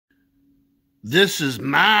This is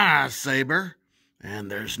my saber,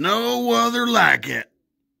 and there's no other like it.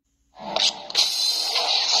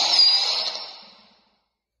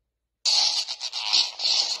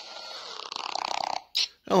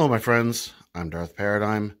 Hello, my friends. I'm Darth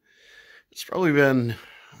Paradigm. It's probably been,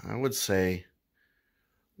 I would say,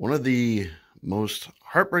 one of the most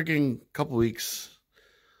heartbreaking couple weeks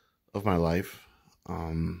of my life.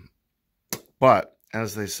 But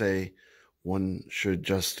as they say, one should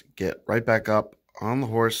just get right back up on the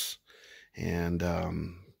horse and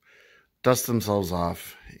dust themselves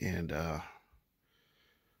off and,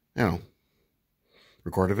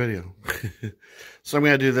 record a video. So I'm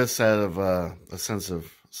going to do this out of a sense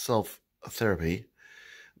of self-therapy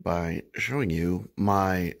by showing you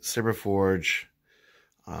my Saberforge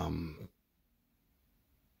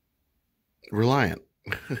Reliant.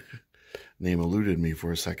 Name eluded me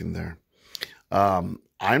for a second there.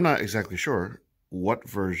 I'm not exactly sure what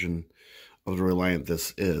version of the Reliant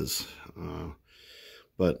this is,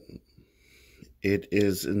 but it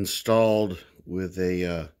is installed with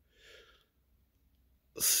a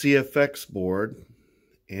CFX board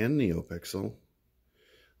and neopixel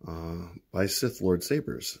by Sith Lord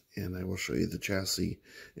Sabers, and I will show you the chassis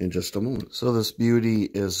in just a moment. So this beauty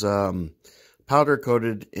is powder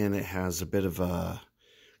coated, and it has a bit of a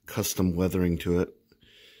custom weathering to it.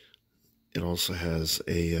 It also has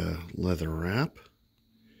a leather wrap,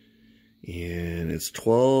 and it's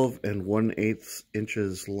 12 1/8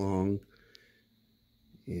 inches long,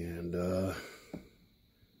 and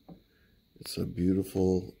it's a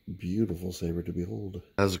beautiful, beautiful saber to behold. It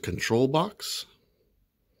has a control box,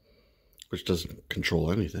 which doesn't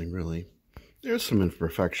control anything, really. There's some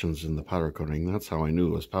imperfections in the powder coating. That's how I knew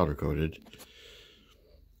it was powder coated.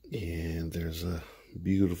 And there's a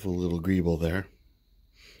beautiful little greeble there.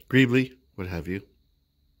 Greebly, what have you.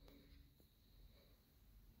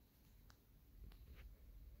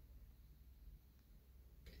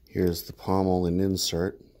 Here's the pommel and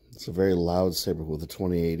insert. It's a very loud saber with a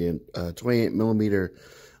 28 millimeter,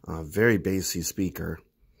 very bassy speaker.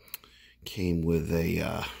 Came with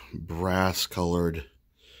a brass colored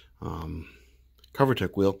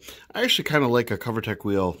CoverTech wheel. I actually kind of like a CoverTech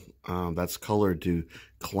wheel that's colored to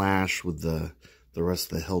clash with the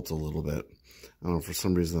rest of the hilt a little bit. I don't know, for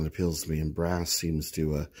some reason that appeals to me, and brass seems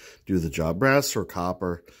to do the job. Brass or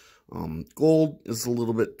copper. Gold is a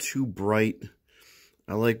little bit too bright.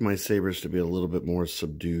 I like my sabers to be a little bit more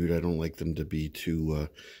subdued. I don't like them to be too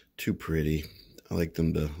pretty. I like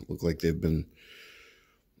them to look like they've been,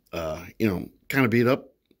 kind of beat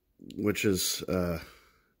up, which is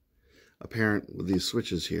apparent with these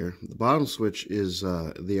switches here. The bottom switch is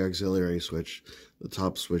the auxiliary switch. The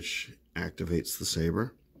top switch activates the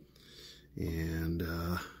saber. And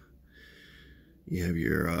you have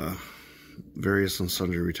your various and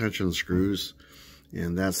sundry retention screws.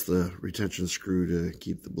 And that's the retention screw to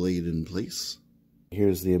keep the blade in place.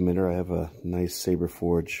 Here's the emitter. I have a nice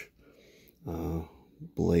Saberforge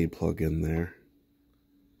blade plug in there.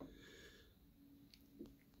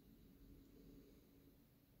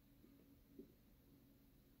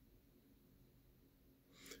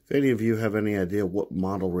 If any of you have any idea what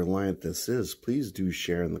model Reliant this is, please do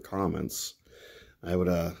share in the comments. I would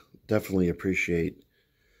definitely appreciate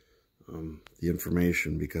the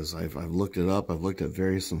information, because I've looked it up. I've looked at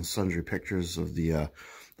various and sundry pictures of the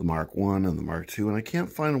Mark I and the Mark II, and I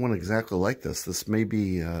can't find one exactly like this. This may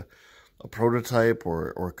be a prototype, or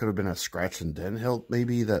it could have been a scratch and dent hilt,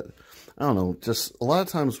 maybe. That, I don't know. Just a lot of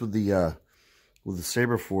times with the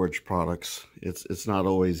Saberforge products, it's not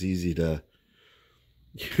always easy to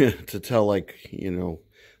to tell, like,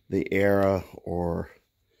 the era or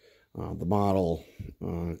the model,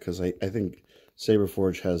 because I think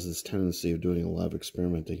Saberforge has this tendency of doing a lot of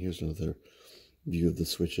experimenting. Here's another view of the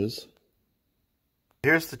switches.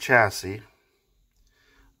 Here's the chassis.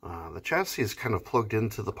 The chassis is kind of plugged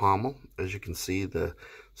into the pommel. As you can see, the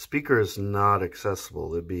speaker is not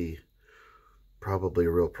accessible. It'd be probably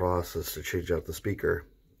a real process to change out the speaker.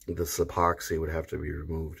 This epoxy would have to be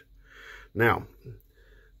removed. Now,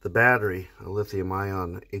 the battery, a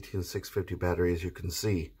lithium-ion 18650 battery, as you can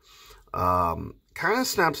see, kind of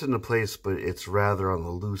snaps into place, but it's rather on the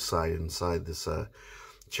loose side inside this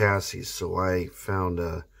chassis. So I found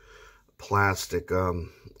a plastic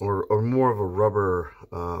or more of a rubber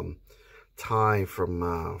tie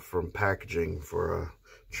from packaging for a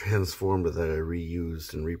transformer that I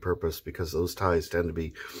reused and repurposed, because those ties tend to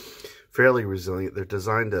be fairly resilient. They're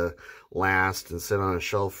designed to last and sit on a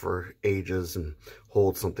shelf for ages and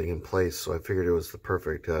hold something in place. So I figured it was the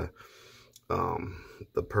perfect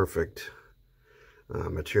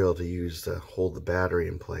material to use to hold the battery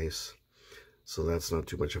in place. So that's not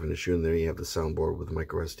too much of an issue. And there you have the soundboard with a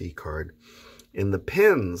micro SD card. And the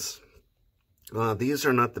pins, these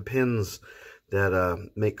are not the pins that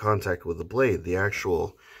make contact with the blade. The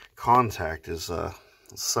actual contact is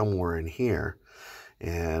somewhere in here.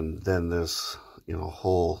 And then there's, you know, a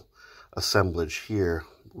whole assemblage here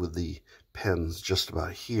with the pins just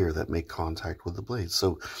about here that make contact with the blade.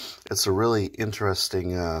 So it's a really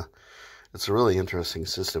interesting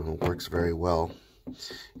system. It works very well.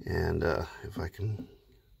 And if I can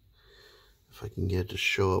get it to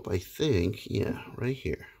show up, I think, yeah, right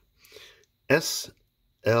here, SLS,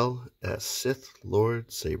 Sith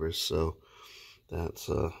Lord Saber. So that's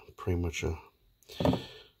pretty much a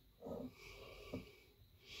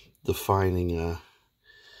defining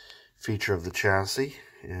feature of the chassis,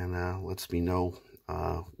 and lets me know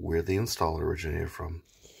where the installer originated from.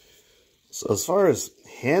 So as far as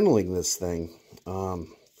handling this thing,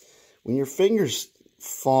 when your fingers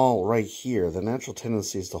fall right here, the natural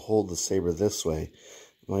tendency is to hold the saber this way.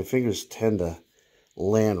 My fingers tend to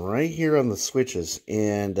land right here on the switches,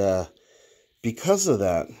 and because of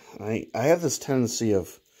that, I have this tendency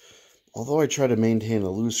of, although I try to maintain a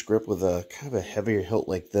loose grip with a kind of a heavier hilt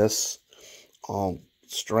like this, I'll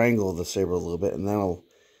strangle the saber a little bit, and that'll,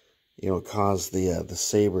 you know, cause the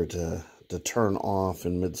saber to turn off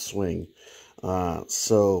in mid-swing.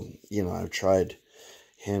 So, you know, I've tried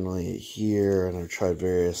handling it here, and I've tried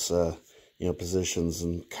various, you know, positions,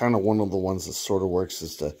 and kind of one of the ones that sort of works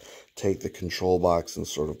is to take the control box and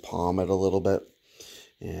sort of palm it a little bit,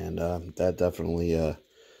 and that definitely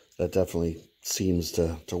seems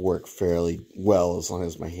to work fairly well, as long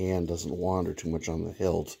as my hand doesn't wander too much on the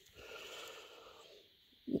hilt.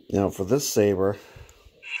 Now for this saber,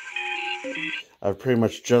 I've pretty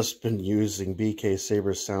much just been using BK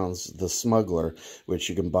Saber Sounds, the Smuggler, which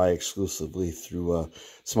you can buy exclusively through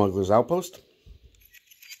Smuggler's Outpost.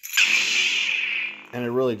 And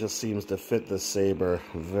it really just seems to fit the saber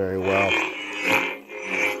very well.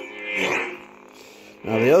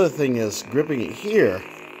 Now the other thing is, gripping it here,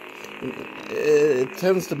 it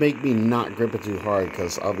tends to make me not grip it too hard,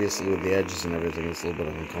 because obviously with the edges and everything it's a little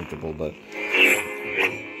bit uncomfortable, but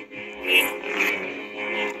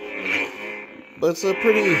it's a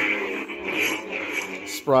pretty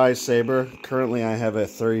spry saber. Currently I have a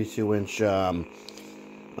 32-inch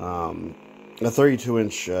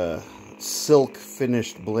silk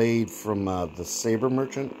finished blade from the Saber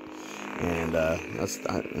Merchant, and I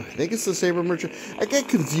think it's the Saber Merchant. I get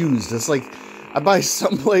confused. It's like I buy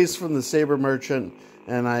someplace from the Saber Merchant,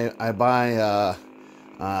 and I buy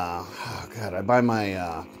I buy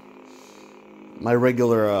my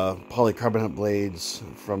regular polycarbonate blades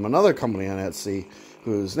from another company on Etsy,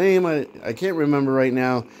 whose name I can't remember right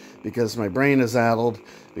now because my brain is addled,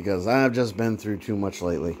 because I've just been through too much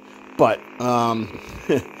lately. But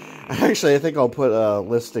actually, I think I'll put a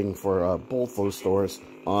listing for both those stores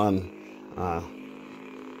on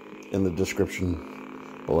in the description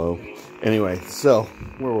below. Anyway, so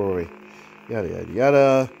where were we? Yada yada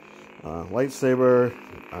yada. Lightsaber,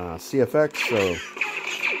 CFX. So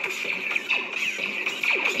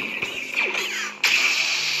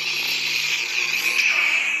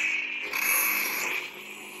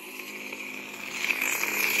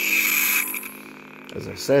as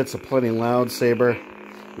I said, it's a plenty loud saber.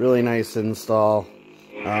 Really nice install.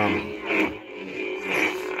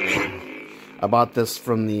 I bought this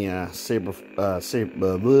from the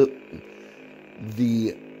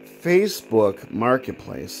the Facebook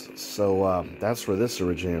Marketplace. So that's where this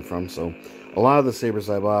originated from. So a lot of the sabers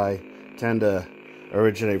I buy tend to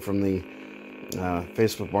originate from the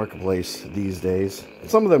Facebook Marketplace these days.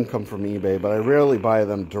 Some of them come from eBay, but I rarely buy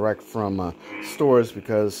them direct from stores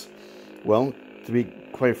because, well, to be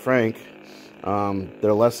quite frank,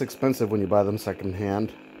 they're less expensive when you buy them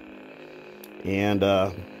secondhand, and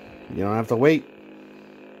you don't have to wait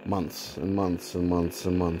months and months and months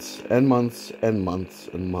and months and months and months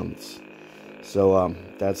and months. So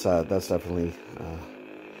that's definitely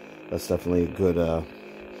a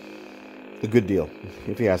good deal,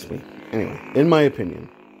 if you ask me. Anyway, in my opinion,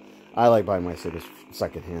 I like buying my sabers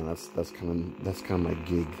secondhand. That's kind of my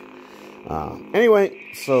gig. Anyway,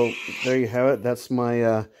 so there you have it. That's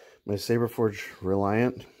my my Saberforge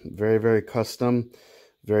Reliant. Very, very custom.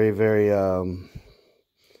 Very, very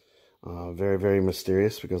very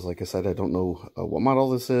mysterious, because like I said, I don't know what model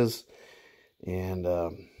this is, and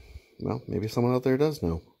well, maybe someone out there does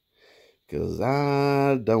know, because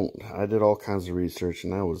I don't. I did all kinds of research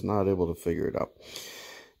and I was not able to figure it out.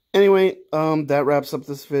 Anyway, that wraps up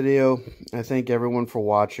this video. I thank everyone for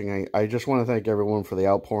watching. I just want to thank everyone for the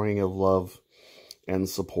outpouring of love and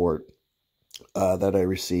support that I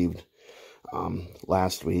received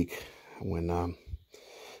last week when,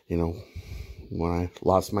 you know, when I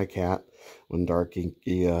lost my cat, when Dark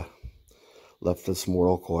Inky left this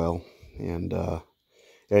mortal coil, and the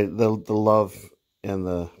love and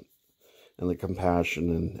the compassion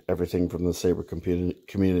and everything from the Saber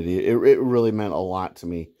community, it really meant a lot to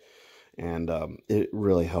me, and it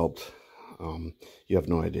really helped. You have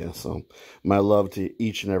no idea. So my love to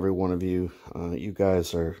each and every one of you. You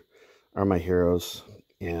guys are my heroes,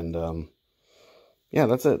 and yeah,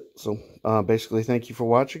 that's it. So basically, thank you for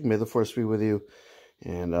watching. May the force be with you,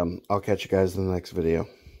 and I'll catch you guys in the next video.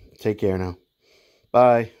 Take care now.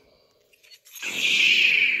 Bye.